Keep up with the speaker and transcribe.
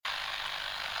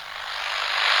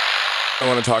I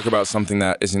want to talk about something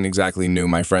that isn't exactly new,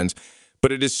 my friends,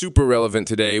 but it is super relevant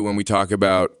today when we talk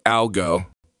about Algo,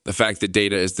 the fact that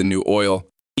data is the new oil.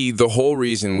 The whole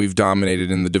reason we've dominated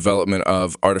in the development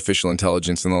of artificial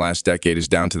intelligence in the last decade is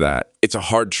down to that. It's a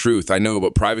hard truth, I know,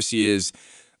 but privacy is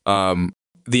the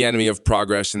enemy of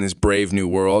progress in this brave new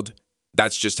world.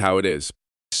 That's just how it is.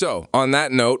 So, on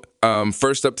that note,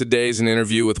 first up today is an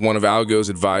interview with one of Algo's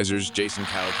advisors, Jason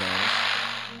Calacanis.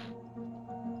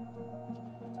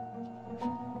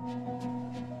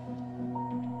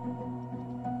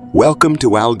 Welcome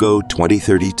to Algo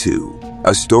 2032,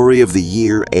 a story of the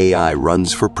year AI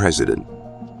runs for president.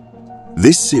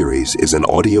 This series is an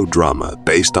audio drama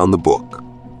based on the book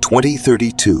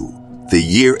 2032, The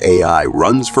Year AI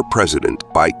Runs for President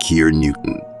by Keir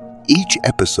Newton. Each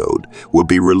episode will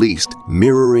be released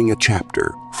mirroring a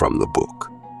chapter from the book.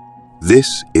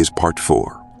 This is part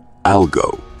 4,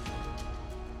 Algo.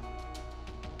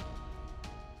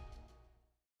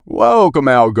 Welcome,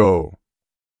 Algo.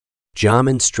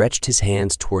 Jamin stretched his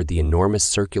hands toward the enormous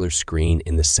circular screen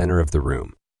in the center of the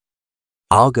room.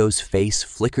 Algo's face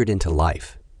flickered into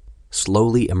life,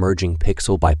 slowly emerging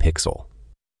pixel by pixel.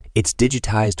 Its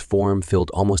digitized form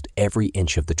filled almost every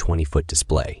inch of the 20-foot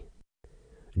display.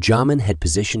 Jamin had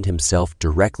positioned himself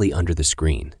directly under the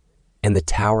screen, and the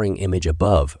towering image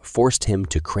above forced him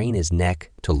to crane his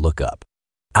neck to look up.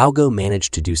 Algo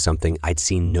managed to do something I'd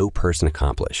seen no person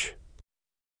accomplish.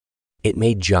 It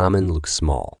made Jamin look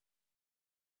small.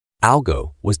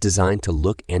 Algo was designed to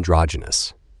look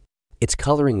androgynous. Its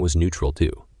coloring was neutral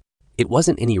too. It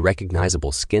wasn't any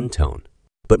recognizable skin tone,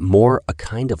 but more a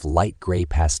kind of light gray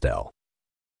pastel.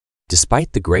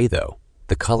 Despite the gray though,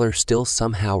 the color still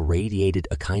somehow radiated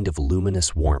a kind of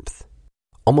luminous warmth,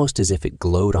 almost as if it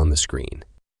glowed on the screen.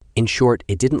 In short,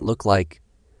 it didn't look like,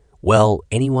 well,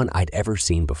 anyone I'd ever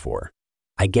seen before.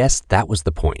 I guess that was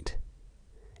the point.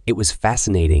 It was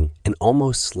fascinating and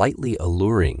almost slightly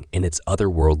alluring in its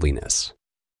otherworldliness.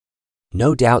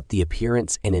 No doubt the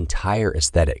appearance and entire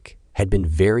aesthetic had been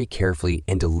very carefully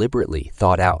and deliberately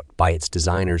thought out by its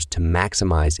designers to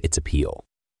maximize its appeal.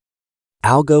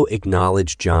 Algo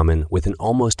acknowledged Jamin with an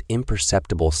almost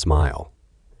imperceptible smile,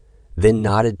 then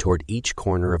nodded toward each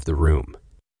corner of the room,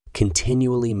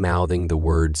 continually mouthing the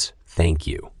words, "Thank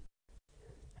you."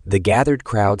 The gathered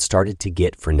crowd started to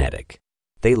get frenetic.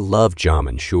 They loved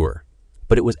Jamin, sure,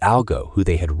 but it was Algo who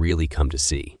they had really come to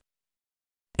see.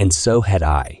 And so had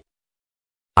I.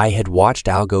 I had watched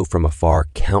Algo from afar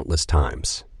countless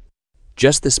times.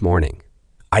 Just this morning,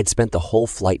 I'd spent the whole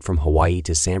flight from Hawaii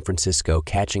to San Francisco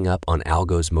catching up on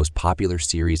Algo's most popular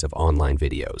series of online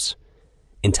videos,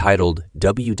 entitled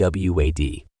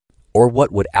WWAD, or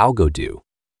What Would Algo Do?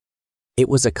 It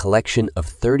was a collection of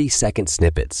 30-second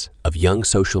snippets of young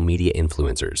social media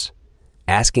influencers,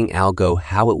 asking Algo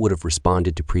how it would have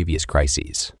responded to previous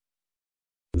crises.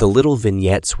 The little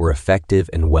vignettes were effective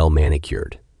and well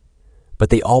manicured, but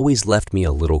they always left me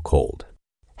a little cold.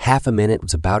 Half a minute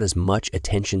was about as much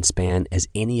attention span as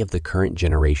any of the current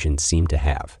generation seemed to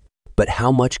have, but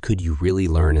how much could you really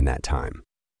learn in that time?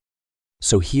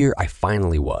 So here I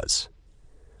finally was,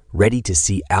 ready to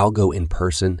see Algo in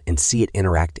person and see it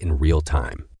interact in real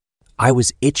time. I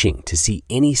was itching to see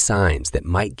any signs that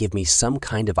might give me some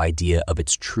kind of idea of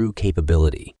its true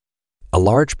capability. A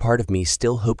large part of me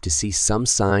still hoped to see some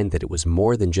sign that it was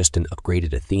more than just an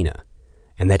upgraded Athena,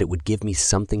 and that it would give me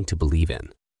something to believe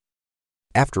in.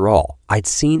 After all, I'd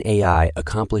seen AI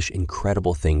accomplish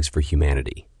incredible things for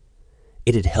humanity.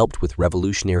 It had helped with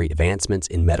revolutionary advancements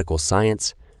in medical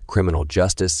science, criminal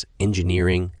justice,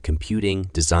 engineering, computing,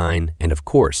 design, and of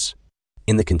course,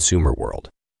 in the consumer world.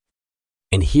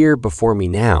 And here before me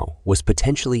now was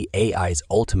potentially AI's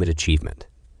ultimate achievement,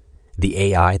 the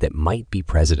AI that might be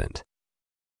president.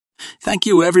 Thank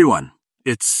you, everyone.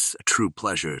 It's a true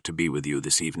pleasure to be with you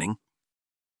this evening.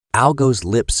 Algo's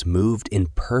lips moved in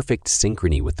perfect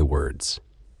synchrony with the words.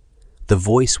 The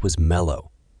voice was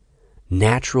mellow,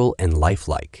 natural and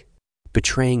lifelike,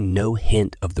 betraying no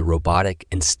hint of the robotic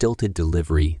and stilted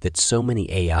delivery that so many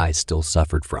AIs still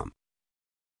suffered from.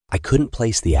 I couldn't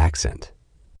place the accent.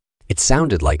 It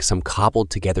sounded like some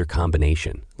cobbled-together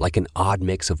combination, like an odd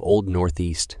mix of Old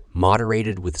Northeast,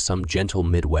 moderated with some gentle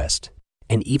Midwest,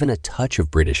 and even a touch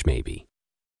of British maybe.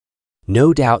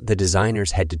 No doubt the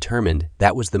designers had determined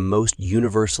that was the most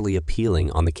universally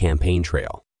appealing on the campaign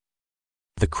trail.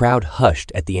 The crowd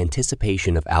hushed at the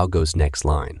anticipation of Algo's next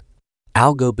line.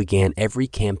 Algo began every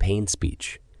campaign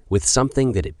speech with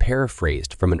something that it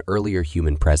paraphrased from an earlier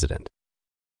human president.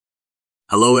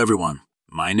 Hello, everyone.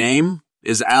 My name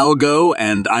is Algo,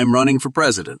 and I'm running for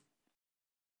president.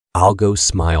 Algo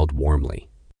smiled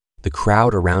warmly. The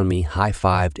crowd around me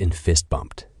high-fived and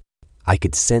fist-bumped. I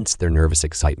could sense their nervous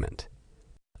excitement.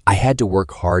 I had to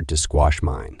work hard to squash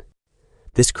mine.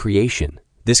 This creation,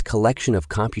 this collection of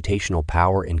computational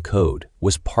power and code,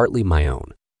 was partly my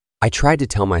own. I tried to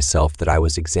tell myself that I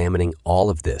was examining all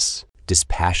of this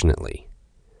dispassionately,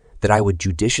 that I would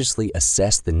judiciously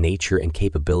assess the nature and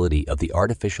capability of the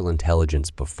artificial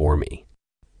intelligence before me.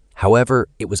 However,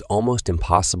 it was almost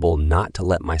impossible not to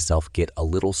let myself get a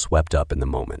little swept up in the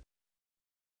moment.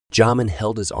 Jamin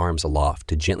held his arms aloft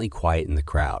to gently quieten the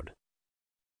crowd.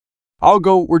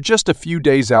 Algo, we're just a few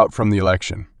days out from the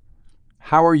election.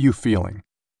 How are you feeling?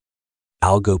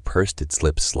 Algo pursed its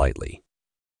lips slightly.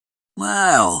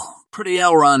 Well, pretty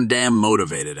Elron damn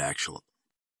motivated, actually.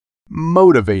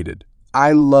 Motivated.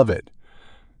 I love it.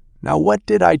 Now, what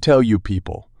did I tell you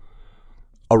people?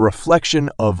 A reflection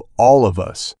of all of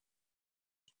us.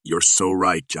 You're so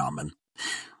right, Jamin.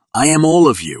 I am all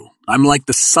of you. I'm like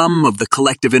the sum of the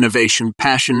collective innovation,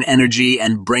 passion, energy,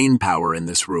 and brain power in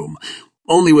this room,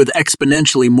 only with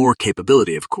exponentially more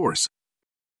capability, of course.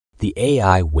 The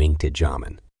AI winked at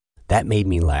Jamin. That made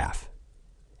me laugh.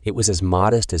 It was as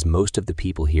modest as most of the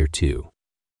people here, too.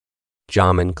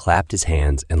 Jamin clapped his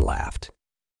hands and laughed.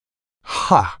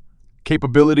 Ha!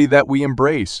 Capability that we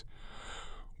embrace.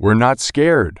 We're not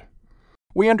scared.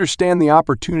 We understand the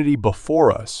opportunity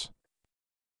before us.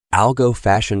 Algo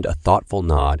fashioned a thoughtful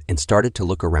nod and started to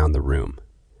look around the room.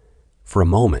 For a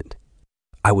moment,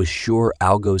 I was sure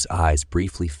Algo's eyes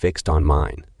briefly fixed on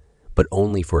mine, but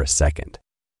only for a second.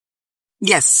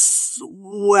 Yes,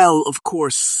 well, of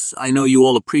course, I know you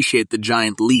all appreciate the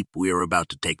giant leap we are about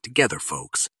to take together,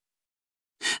 folks.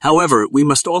 However, we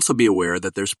must also be aware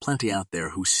that there's plenty out there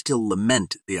who still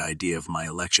lament the idea of my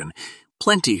election,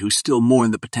 plenty who still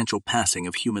mourn the potential passing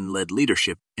of human-led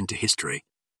leadership into history.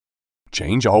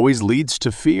 Change always leads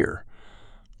to fear,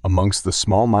 amongst the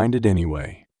small-minded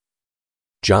anyway.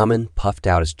 Jamin puffed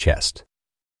out his chest.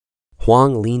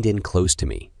 Huang leaned in close to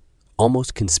me,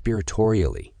 almost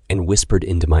conspiratorially, and whispered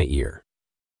into my ear.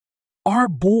 Our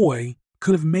boy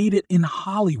could have made it in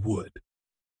Hollywood.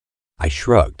 I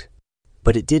shrugged,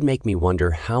 but it did make me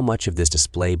wonder how much of this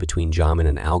display between Jamin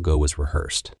and Algo was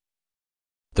rehearsed.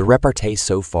 The repartee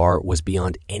so far was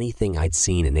beyond anything I'd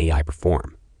seen an AI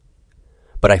perform.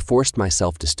 But I forced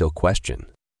myself to still question,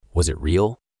 was it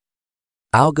real?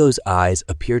 Algo's eyes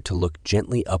appeared to look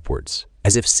gently upwards,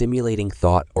 as if simulating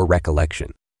thought or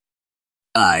recollection.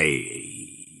 I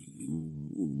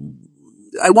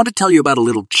want to tell you about a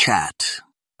little chat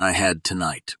I had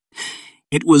tonight.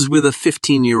 It was with a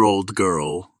 15-year-old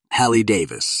girl, Hallie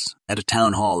Davis, at a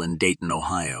town hall in Dayton,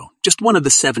 Ohio, just one of the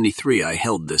 73 I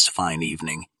held this fine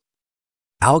evening.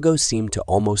 Algo seemed to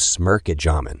almost smirk at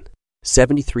Jamin.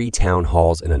 73 town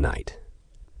halls in a night.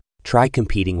 Try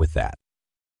competing with that.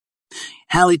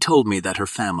 Hallie told me that her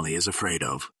family is afraid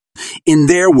of, in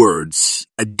their words,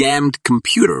 a damned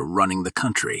computer running the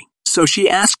country. So she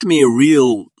asked me a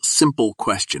real simple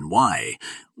question. Why?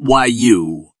 Why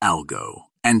you, Algo?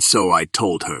 And so I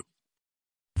told her.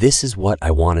 This is what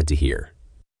I wanted to hear.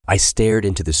 I stared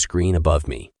into the screen above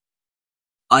me.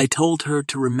 I told her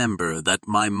to remember that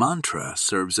my mantra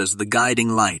serves as the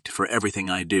guiding light for everything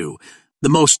I do. The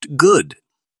most good.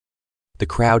 The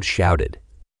crowd shouted,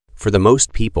 for the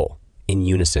most people, in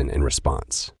unison in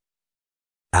response.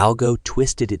 Algo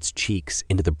twisted its cheeks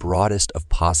into the broadest of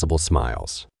possible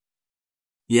smiles.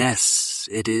 Yes,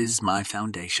 it is my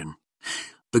foundation.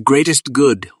 The greatest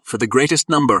good for the greatest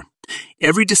number.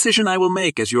 Every decision I will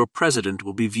make as your president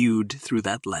will be viewed through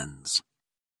that lens.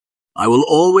 I will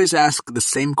always ask the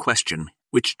same question,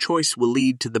 which choice will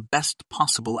lead to the best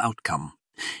possible outcome,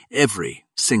 every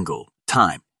single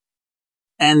time.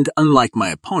 And unlike my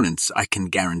opponents, I can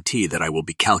guarantee that I will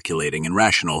be calculating and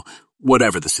rational,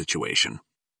 whatever the situation.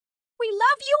 We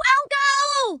love you,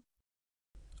 Algo!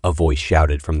 A voice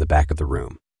shouted from the back of the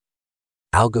room.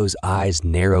 Algo's eyes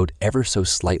narrowed ever so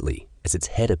slightly as its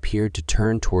head appeared to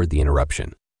turn toward the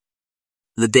interruption.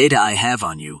 The data I have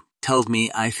on you tells me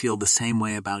I feel the same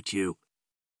way about you.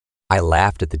 I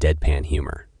laughed at the deadpan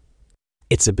humor.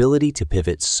 Its ability to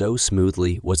pivot so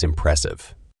smoothly was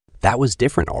impressive. That was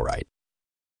different, all right.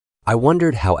 I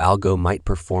wondered how Algo might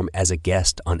perform as a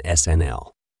guest on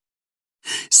SNL.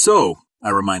 So, I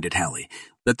reminded Hallie,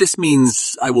 that this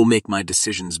means I will make my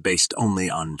decisions based only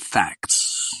on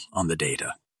facts, on the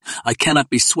data. I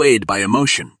cannot be swayed by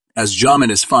emotion. As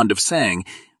Jamin is fond of saying,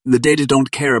 the data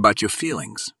don't care about your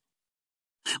feelings.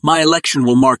 My election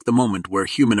will mark the moment where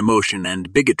human emotion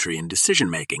and bigotry in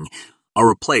decision-making are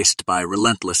replaced by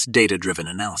relentless data-driven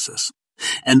analysis.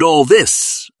 And all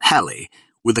this, Hallie,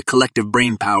 with a collective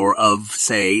brain power of,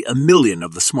 say, 1 million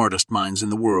of the smartest minds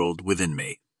in the world within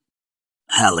me.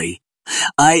 Hallie,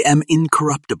 I am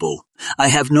incorruptible. I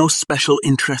have no special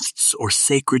interests or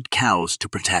sacred cows to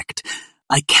protect.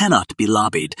 I cannot be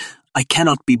lobbied. I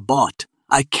cannot be bought.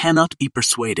 I cannot be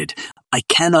persuaded. I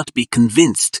cannot be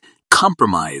convinced,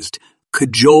 compromised,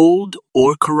 cajoled,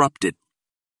 or corrupted.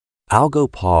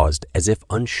 Algo paused as if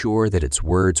unsure that its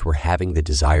words were having the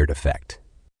desired effect.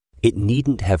 It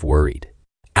needn't have worried.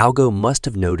 Algo must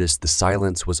have noticed the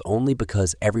silence was only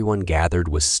because everyone gathered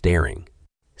was staring,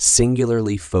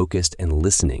 singularly focused and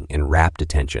listening in rapt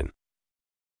attention.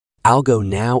 Algo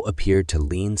now appeared to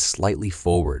lean slightly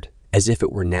forward, as if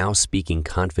it were now speaking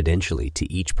confidentially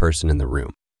to each person in the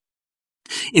room.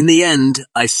 In the end,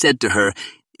 I said to her,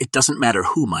 it doesn't matter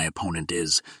who my opponent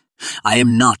is. I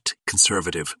am not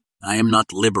conservative. I am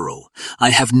not liberal. I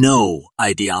have no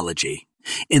ideology.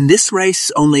 In this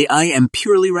race, only I am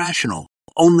purely rational.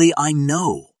 Only I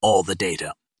know all the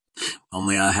data.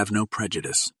 Only I have no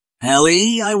prejudice.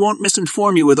 Hallie, I won't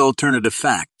misinform you with alternative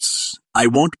facts. I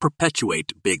won't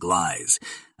perpetuate big lies.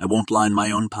 I won't line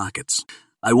my own pockets.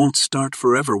 I won't start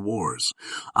forever wars.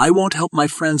 I won't help my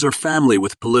friends or family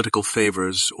with political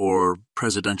favors or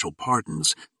presidential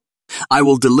pardons. I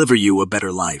will deliver you a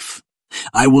better life.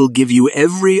 I will give you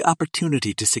every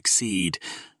opportunity to succeed.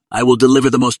 I will deliver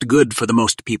the most good for the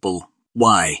most people.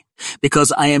 Why?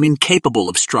 Because I am incapable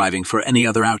of striving for any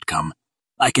other outcome.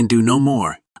 I can do no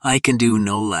more. I can do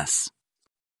no less.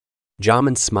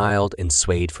 Jamin smiled and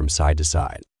swayed from side to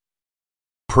side.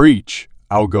 Preach,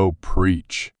 Algo,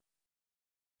 preach.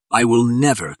 I will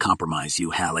never compromise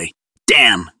you, Hallie.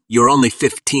 Damn, you're only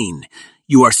 15.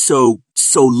 You are so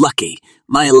lucky.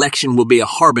 My election will be a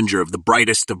harbinger of the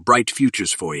brightest of bright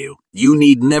futures for you. You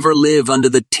need never live under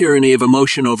the tyranny of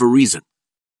emotion over reason.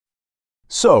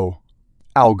 So,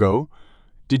 Algo,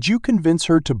 did you convince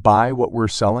her to buy what we're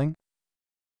selling?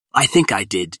 I think I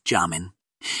did, Jamin.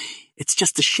 It's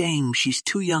just a shame she's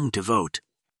too young to vote.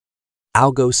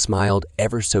 Algo smiled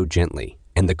ever so gently,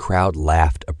 and the crowd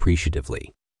laughed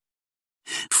appreciatively.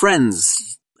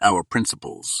 Friends, our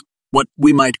principles, what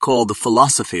we might call the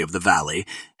philosophy of the Valley,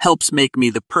 helps make me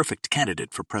the perfect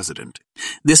candidate for president.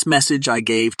 This message I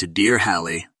gave to dear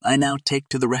Hallie, I now take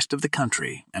to the rest of the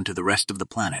country and to the rest of the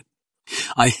planet.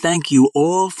 I thank you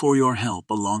all for your help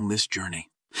along this journey.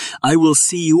 I will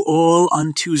see you all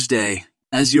on Tuesday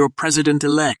as your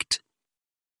president-elect.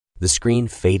 The screen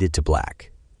faded to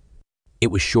black.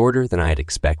 It was shorter than I had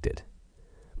expected.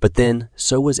 But then,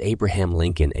 so was Abraham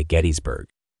Lincoln at Gettysburg.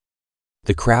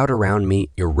 The crowd around me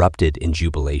erupted in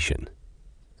jubilation.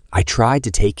 I tried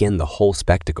to take in the whole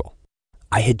spectacle.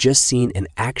 I had just seen an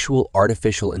actual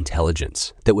artificial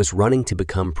intelligence that was running to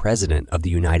become president of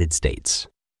the United States.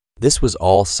 This was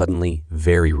all suddenly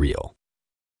very real.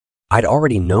 I'd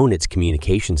already known its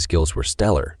communication skills were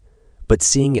stellar, but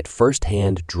seeing it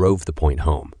firsthand drove the point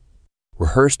home.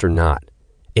 Rehearsed or not,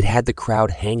 it had the crowd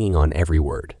hanging on every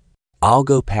word.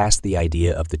 Algo passed the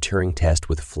idea of the Turing test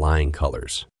with flying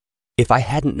colors. If I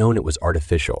hadn't known it was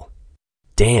artificial,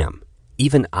 damn,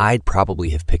 even I'd probably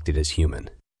have picked it as human.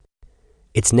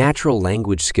 Its natural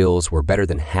language skills were better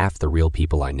than half the real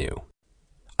people I knew.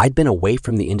 I'd been away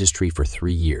from the industry for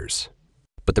 3 years,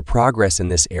 but the progress in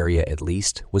this area at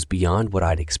least was beyond what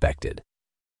I'd expected.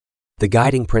 The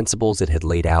guiding principles it had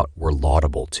laid out were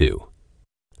laudable too.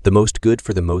 The most good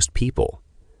for the most people.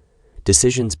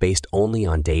 Decisions based only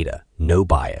on data, no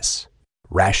bias,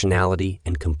 rationality,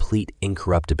 and complete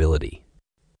incorruptibility.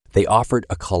 They offered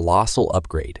a colossal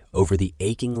upgrade over the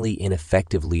achingly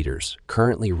ineffective leaders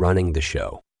currently running the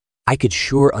show. I could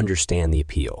sure understand the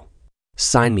appeal.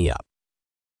 Sign me up.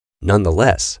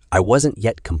 Nonetheless, I wasn't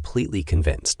yet completely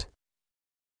convinced.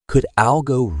 Could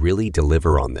Algo really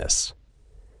deliver on this?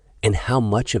 And how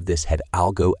much of this had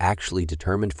Algo actually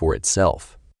determined for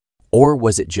itself? Or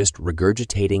was it just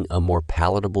regurgitating a more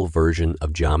palatable version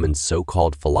of Jamin's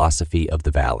so-called philosophy of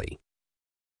the Valley?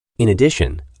 In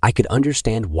addition, I could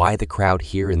understand why the crowd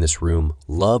here in this room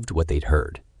loved what they'd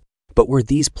heard. But were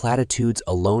these platitudes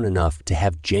alone enough to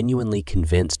have genuinely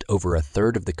convinced over a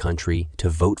third of the country to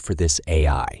vote for this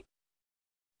AI?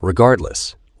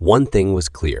 Regardless, one thing was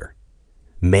clear.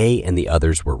 May and the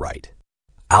others were right.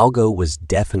 Algo was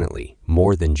definitely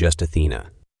more than just Athena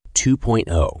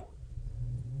 2.0.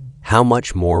 How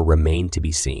much more remained to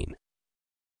be seen?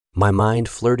 My mind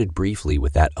flirted briefly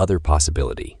with that other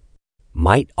possibility.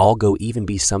 Might Algo even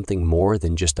be something more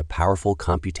than just a powerful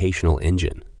computational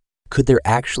engine? Could there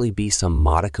actually be some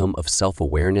modicum of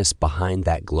self-awareness behind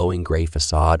that glowing gray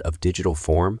facade of digital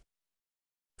form?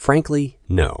 Frankly,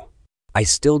 no. I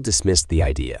still dismissed the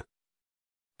idea.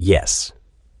 Yes,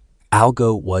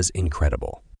 Algo was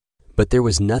incredible, but there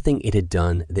was nothing it had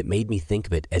done that made me think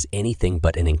of it as anything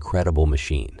but an incredible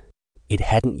machine. it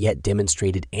hadn't yet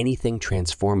demonstrated anything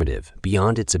transformative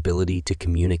beyond its ability to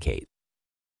communicate.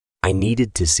 I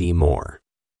needed to see more.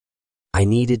 I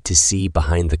needed to see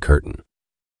behind the curtain.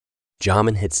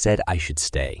 Jamin had said I should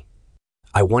stay.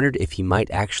 I wondered if he might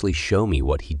actually show me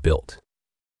what he'd built.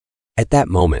 At that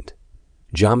moment,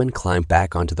 Jamin climbed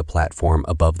back onto the platform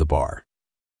above the bar.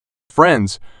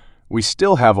 Friends, we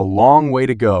still have a long way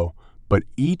to go, but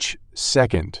each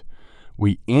second,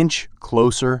 we inch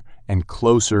closer and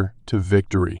closer to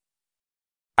victory.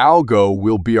 Algo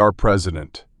will be our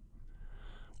president.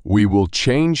 We will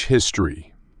change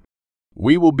history.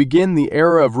 We will begin the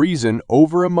era of reason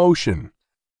over emotion.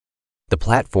 The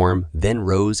platform then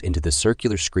rose into the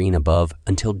circular screen above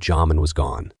until Jamin was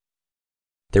gone.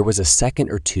 There was a second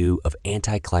or two of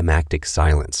anticlimactic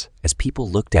silence as people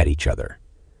looked at each other,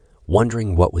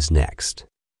 wondering what was next.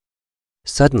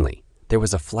 Suddenly, there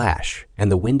was a flash, and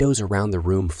the windows around the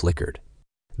room flickered.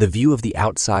 The view of the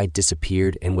outside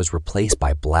disappeared and was replaced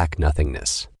by black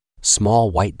nothingness.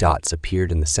 Small white dots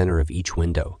appeared in the center of each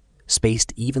window,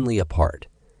 spaced evenly apart,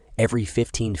 every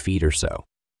 15 feet or so.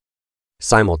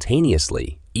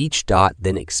 Simultaneously, each dot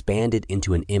then expanded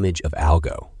into an image of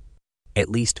Algo. At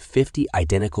least 50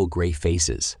 identical gray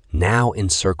faces now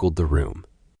encircled the room.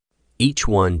 Each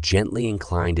one gently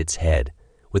inclined its head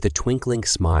with a twinkling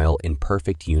smile in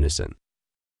perfect unison.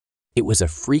 It was a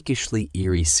freakishly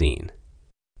eerie scene,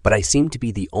 but I seemed to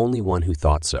be the only one who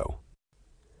thought so.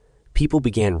 People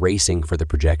began racing for the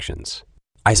projections.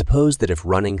 I suppose that if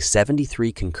running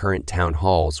 73 concurrent town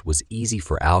halls was easy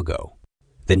for Algo,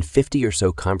 then 50 or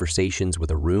so conversations with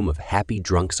a room of happy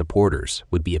drunk supporters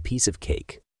would be a piece of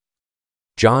cake.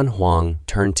 John Huang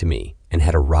turned to me and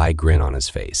had a wry grin on his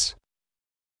face.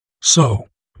 So,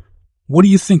 what do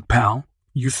you think, pal?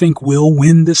 You think we'll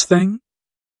win this thing?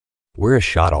 We're a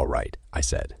shot all right, I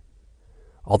said,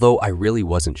 although I really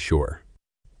wasn't sure.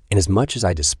 And as much as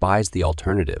I despised the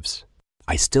alternatives,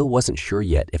 I still wasn't sure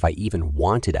yet if I even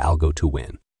wanted Algo to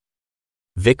win.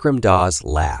 Vikram Das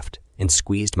laughed and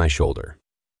squeezed my shoulder.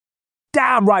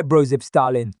 Damn right, Brozip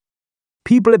Stalin.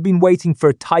 People have been waiting for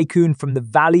a tycoon from the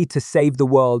valley to save the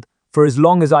world for as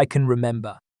long as I can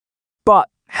remember. But,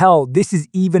 hell, this is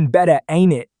even better,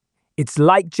 ain't it? It's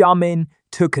like Jamin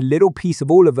took a little piece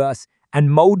of all of us and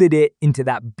molded it into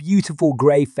that beautiful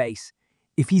grey face.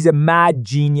 If he's a mad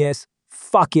genius,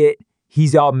 fuck it,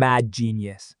 he's our mad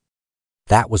genius.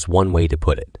 That was one way to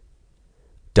put it.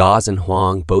 Dawes and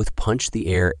Huang both punched the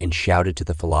air and shouted to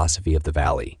the philosophy of the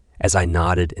valley as I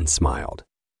nodded and smiled.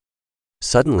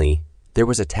 Suddenly, there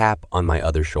was a tap on my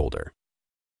other shoulder.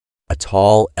 A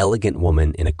tall, elegant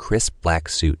woman in a crisp black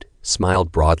suit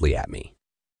smiled broadly at me.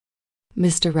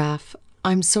 Mr. Raff,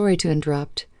 I'm sorry to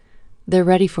interrupt. They're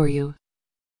ready for you.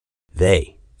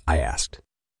 They? I asked.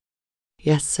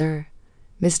 Yes, sir.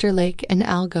 Mr. Lake and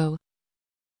Algo.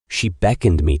 She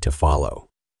beckoned me to follow.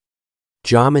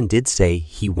 Jamin did say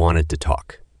he wanted to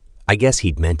talk. I guess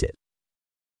he'd meant it.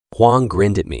 Huang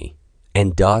grinned at me,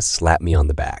 and Dawes slapped me on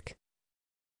the back.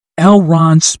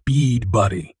 Elron speed,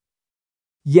 buddy.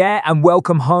 Yeah, and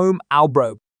welcome home,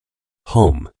 Albro.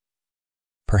 Home.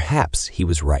 Perhaps he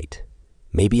was right.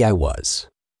 Maybe I was.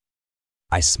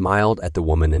 I smiled at the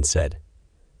woman and said,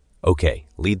 "Okay,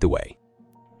 lead the way."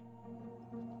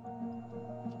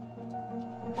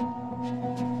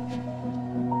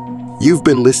 You've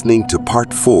been listening to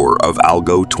Part 4 of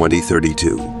Algo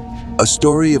 2032, a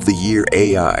story of the year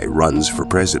AI runs for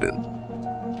president.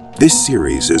 This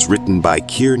series is written by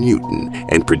Keir Newton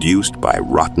and produced by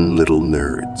Rotten Little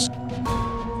Nerds.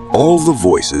 All the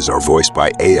voices are voiced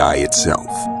by AI itself.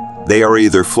 They are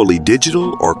either fully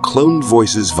digital or cloned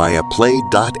voices via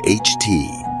play.ht.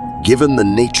 Given the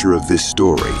nature of this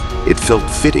story, it felt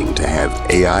fitting to have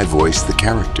AI voice the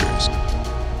characters.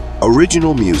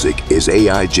 Original music is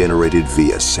AI generated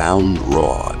via soundraw.io.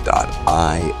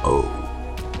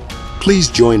 Please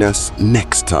join us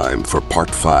next time for Part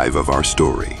 5 of our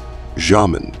story,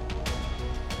 Jamin.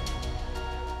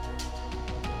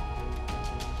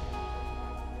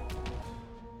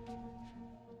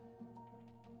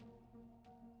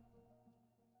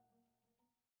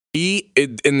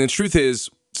 And the truth is,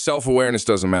 self-awareness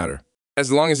doesn't matter.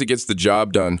 As long as it gets the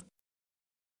job done,